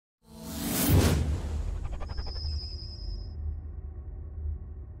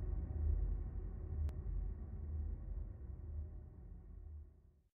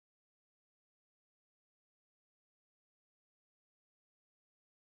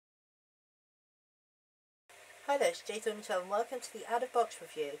Hi there, it's Jason and welcome to the out-of-box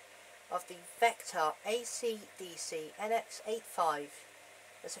review of the Vector AC/DC NX85.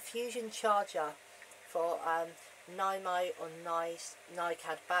 It's a fusion charger for NiMi or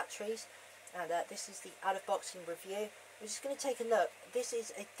NiCad batteries, and this is the out-of-boxing review. We're just going to take a look. This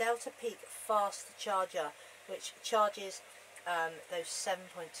is a Delta Peak fast charger which charges those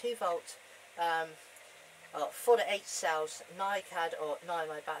 7.2 volt 4 to 8 cells NiCad or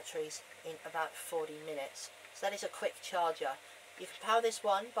NiMi batteries in about 40 minutes. So that is a quick charger. You can power this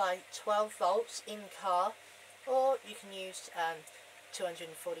one by 12 volts in car, or you can use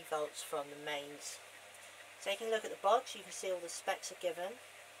 240 volts from the mains. Taking a look at the box, you can see all the specs are given.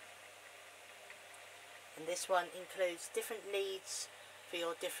 And this one includes different leads for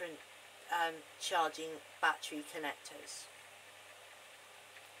your different charging battery connectors.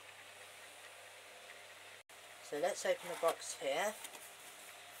 So let's open the box here.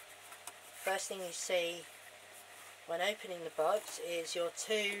 First thing you see when opening the box is your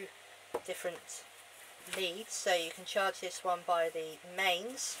two different leads. So you can charge this one by the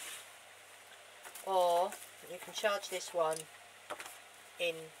mains, or you can charge this one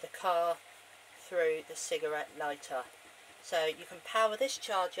in the car through the cigarette lighter. So you can power this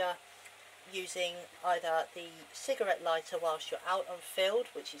charger using either the cigarette lighter whilst you're out on field,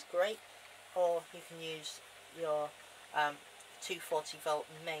 which is great, or you can use your 240 volt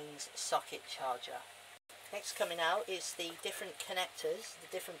mains socket charger. Next coming out is the different connectors, the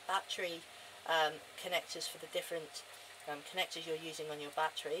different battery connectors for the different connectors you're using on your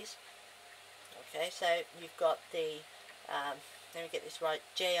batteries. Okay, so you've got the, let me get this right,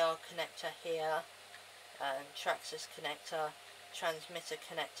 JR connector here, Traxxas connector, transmitter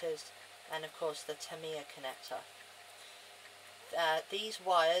connectors, and of course the Tamiya connector. These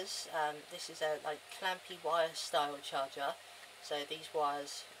wires, this is a like clampy wire style charger, so these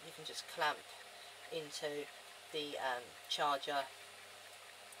wires you can just clamp into the charger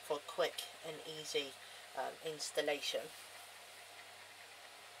for quick and easy installation.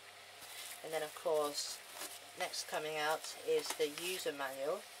 And then of course next coming out is the user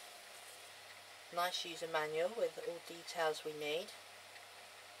manual. Nice user manual with all details we need.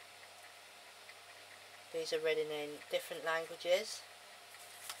 These are written in different languages,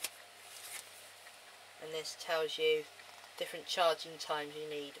 and this tells you different charging times you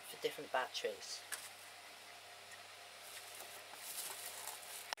need for different batteries.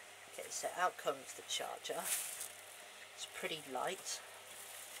 Okay, so out comes the charger. It's pretty light.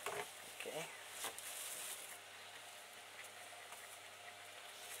 Okay.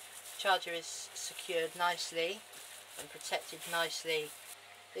 Charger is secured nicely and protected nicely.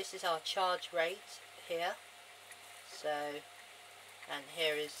 This is our charge rate here. So, and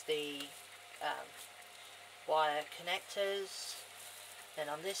here is the wire connectors. Then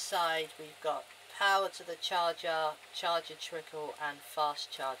on this side we've got power to the charger, charger trickle, and fast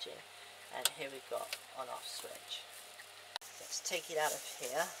charging. And here we've got on off switch. Let's take it out of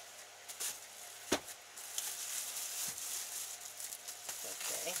here.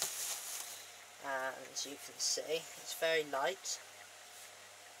 Okay, and as you can see, it's very light.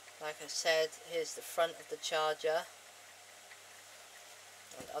 Like I said, here's the front of the charger,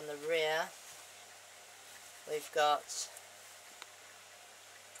 and on the rear we've got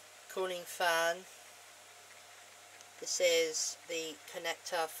cooling fan. This is the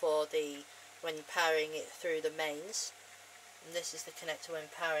connector for the when powering it through the mains, and this is the connector when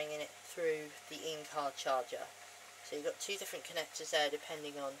powering it through the in-car charger. So you've got two different connectors there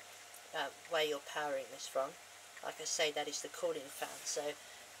depending on where you're powering this from. Like I say, that is the cooling fan, so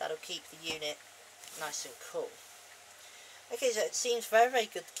that'll keep the unit nice and cool. Okay, so it seems very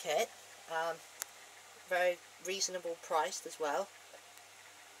good kit, very reasonable priced as well.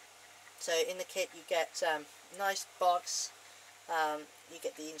 So in the kit you get nice box, you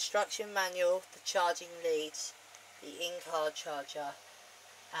get the instruction manual, the charging leads, the in-car charger,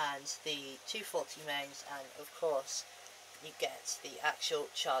 and the 240 mains, and of course you get the actual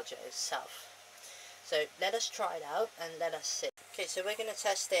charger itself. So let us try it out and let us see. Okay, so we're going to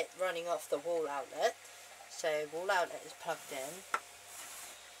test it running off the wall outlet. So wall outlet is plugged in,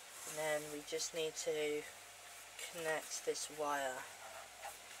 and then we just need to connect this wire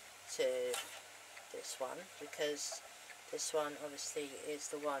to this one, because this one obviously is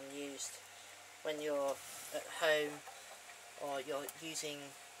the one used when you're at home or you're using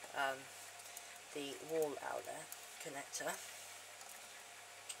the wall outlet connector.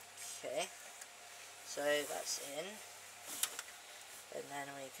 Okay, so that's in, and then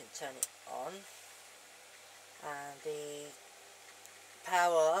we can turn it on, and the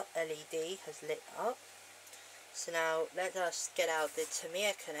power LED has lit up. So now let us get out the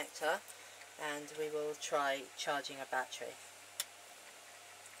Tamiya connector, and we will try charging a battery.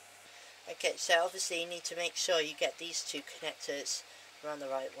 Okay, so obviously you need to make sure you get these two connectors run the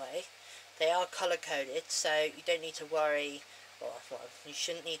right way. They are color coded, so you don't need to worry, well, you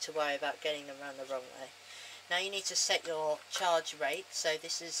shouldn't need to worry about getting them run the wrong way. Now you need to set your charge rate, so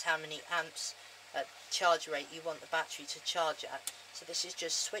this is how many amps charge rate you want the battery to charge at. So this is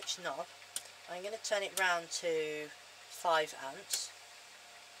just switch knob. I'm going to turn it round to 5 amps.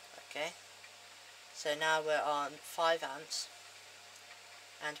 Okay, so now we're on 5 amps,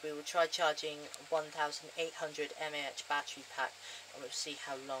 and we will try charging 1800 mAh battery pack, and we'll see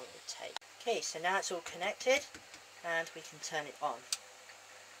how long it takes. Okay, so now it's all connected, and we can turn it on.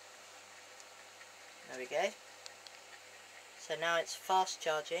 There we go. So now it's fast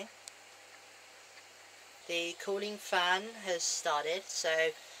charging. The cooling fan has started, so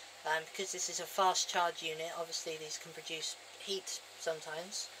because this is a fast charge unit, obviously these can produce heat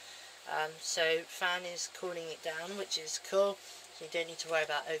sometimes. So fan is cooling it down, which is cool, so you don't need to worry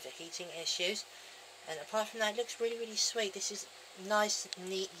about overheating issues. And apart from that, it looks really, really sweet. This is a nice,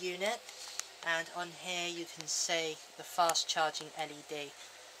 neat unit, and on here you can see the fast charging LED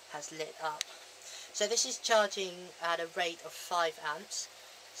has lit up. So this is charging at a rate of 5 amps,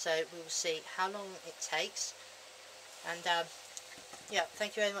 so we will see how long it takes. And yeah,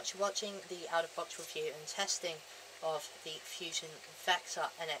 thank you very much for watching the out-of-box review and testing of the Fusion Vector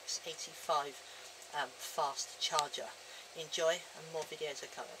NX85 fast charger. Enjoy, and more videos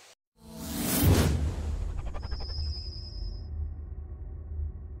are coming.